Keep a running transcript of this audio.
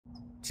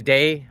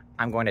Today,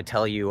 I'm going to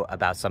tell you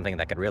about something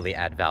that could really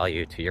add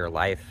value to your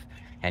life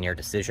and your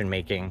decision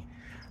making.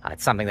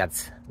 It's something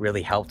that's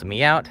really helped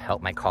me out,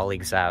 helped my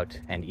colleagues out,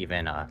 and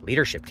even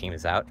leadership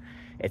teams out.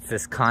 It's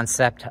this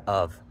concept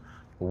of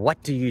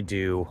what do you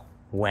do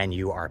when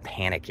you are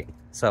panicking?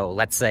 So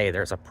let's say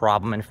there's a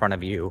problem in front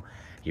of you,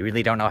 you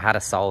really don't know how to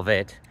solve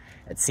it,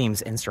 it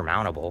seems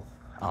insurmountable,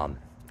 and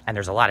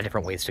there's a lot of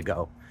different ways to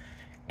go.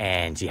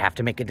 And you have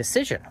to make a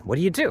decision. What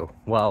do you do?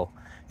 Well,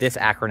 this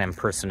acronym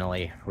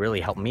personally really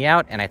helped me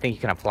out, and I think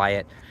you can apply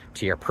it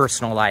to your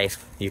personal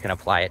life, you can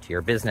apply it to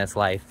your business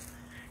life,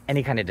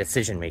 any kind of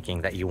decision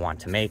making that you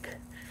want to make.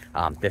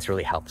 This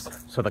really helps.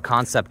 So the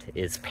concept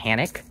is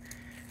panic.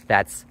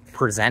 That's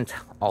present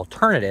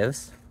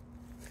alternatives,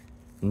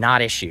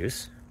 not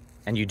issues,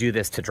 and you do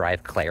this to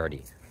drive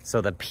clarity. So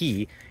the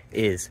P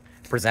is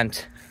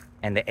present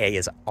and the A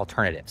is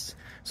alternatives.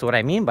 So what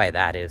I mean by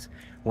that is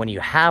when you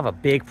have a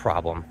big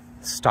problem,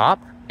 stop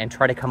and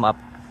try to come up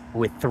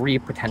with 3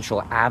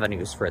 potential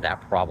avenues for that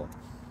problem.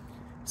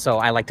 So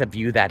I like to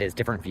view that as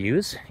different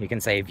views. You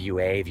can say view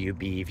A, view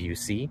B, view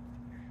C.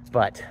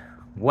 But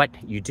what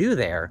you do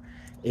there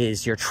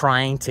is you're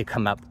trying to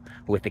come up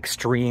with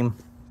extreme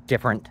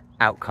different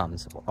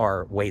outcomes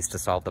or ways to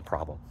solve the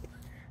problem.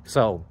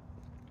 So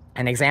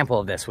an example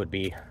of this would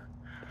be,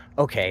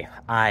 okay,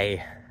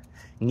 I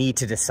need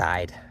to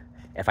decide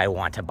if I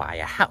want to buy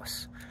a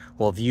house.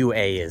 Well, view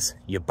A is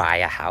you buy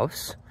a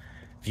house.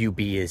 View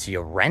B is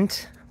you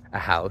rent a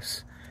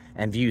house.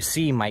 And view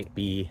C might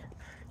be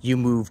you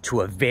move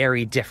to a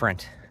very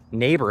different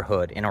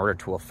neighborhood in order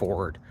to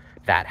afford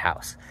that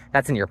house.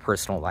 That's in your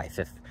personal life.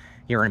 If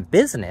you're in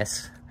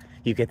business,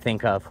 you could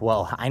think of,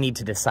 well, I need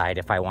to decide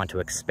if I want to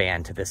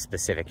expand to this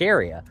specific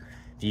area.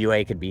 View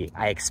A could be,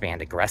 I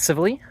expand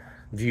aggressively.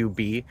 View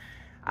B,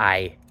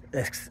 I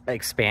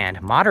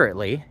expand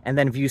moderately. And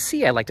then view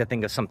C, I like to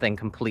think of something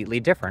completely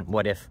different.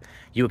 What if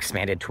you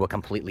expanded to a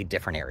completely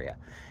different area?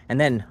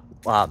 And then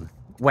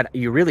what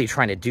you're really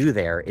trying to do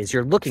there is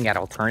you're looking at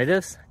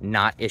alternatives,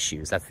 not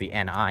issues. That's the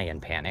NI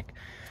in panic.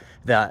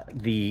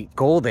 The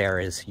goal there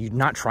is you're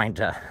not trying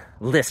to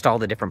list all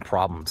the different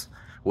problems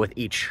with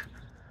each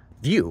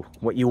view.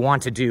 What you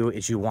want to do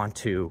is you want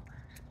to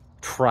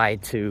try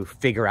to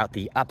figure out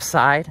the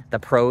upside, the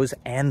pros,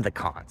 and the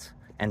cons.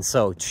 And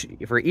so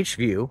for each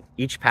view,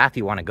 each path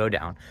you want to go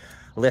down,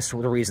 list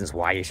the reasons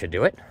why you should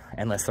do it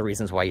and list the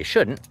reasons why you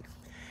shouldn't,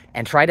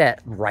 and try to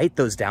write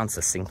those down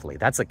succinctly.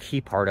 That's a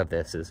key part of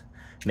this, is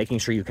making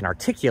sure you can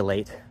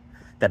articulate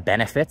the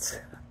benefits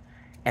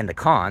and the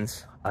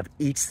cons of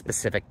each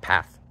specific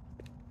path.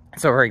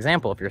 So for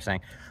example, if you're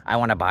saying, I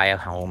want to buy a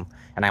home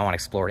and I want to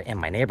explore it in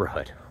my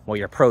neighborhood. Well,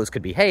 your pros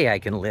could be, hey, I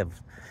can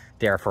live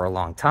there for a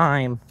long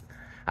time.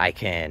 I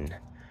can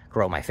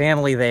grow my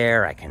family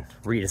there. I can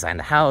redesign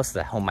the house.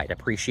 The home might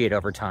appreciate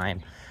over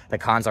time. The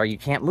cons are you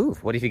can't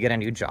move. What if you get a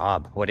new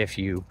job? What if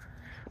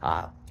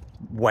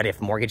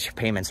mortgage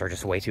payments are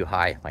just way too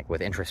high, like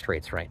with interest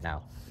rates right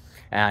now?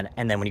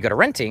 And then when you go to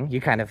renting, you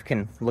kind of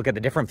can look at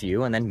the different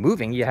view, and then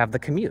moving, you have the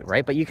commute,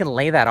 right? But you can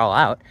lay that all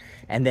out.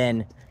 And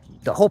then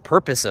the whole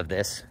purpose of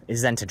this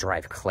is then to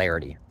drive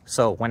clarity.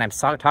 So when I'm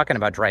talking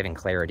about driving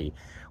clarity,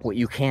 what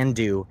you can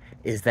do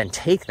is then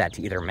take that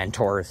to either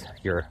mentors,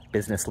 your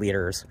business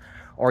leaders,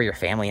 or your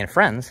family and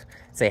friends.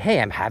 Say, hey,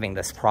 I'm having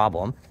this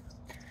problem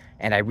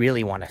and I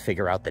really want to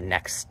figure out the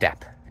next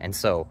step. And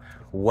so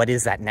what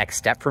is that next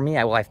step for me?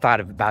 I've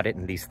thought about it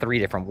in these 3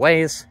 different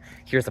ways.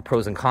 Here's the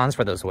pros and cons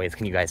for those ways.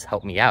 Can you guys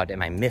help me out?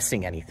 Am I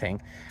missing anything?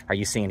 Are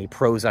you seeing any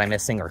pros that I'm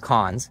missing or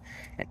cons?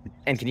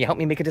 And can you help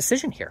me make a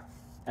decision here?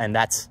 And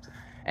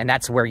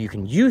that's where you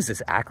can use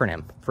this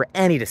acronym for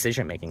any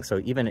decision making. So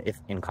even if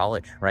in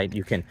college, right,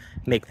 you can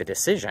make the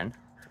decision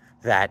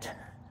that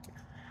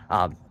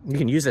you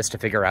can use this to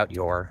figure out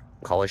your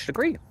college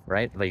degree,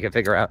 right? Like you can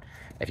figure out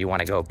if you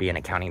want to go be an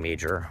accounting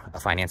major, a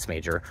finance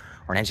major,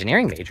 or an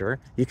engineering major,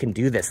 you can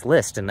do this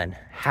list and then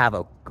have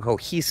a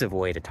cohesive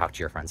way to talk to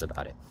your friends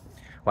about it.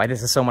 Why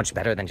this is so much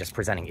better than just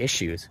presenting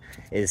issues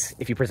is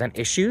if you present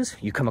issues,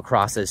 you come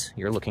across as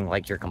you're looking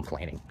like you're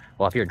complaining.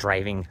 Well, if you're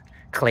driving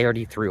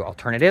clarity through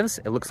alternatives,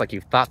 it looks like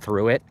you've thought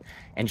through it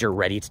and you're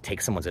ready to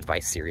take someone's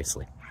advice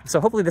seriously. So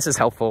hopefully this is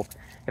helpful.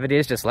 If it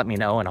is, just let me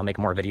know and I'll make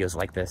more videos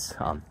like this.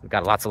 We've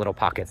got lots of little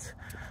pockets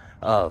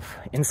of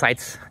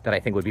insights that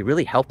I think would be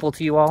really helpful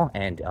to you all.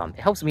 And it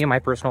helps me in my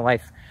personal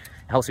life,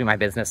 it helps me in my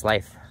business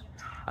life,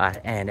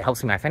 and it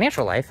helps me in my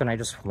financial life. And I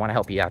just want to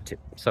help you out too.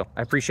 So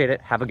I appreciate it.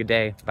 Have a good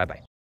day. Bye-bye.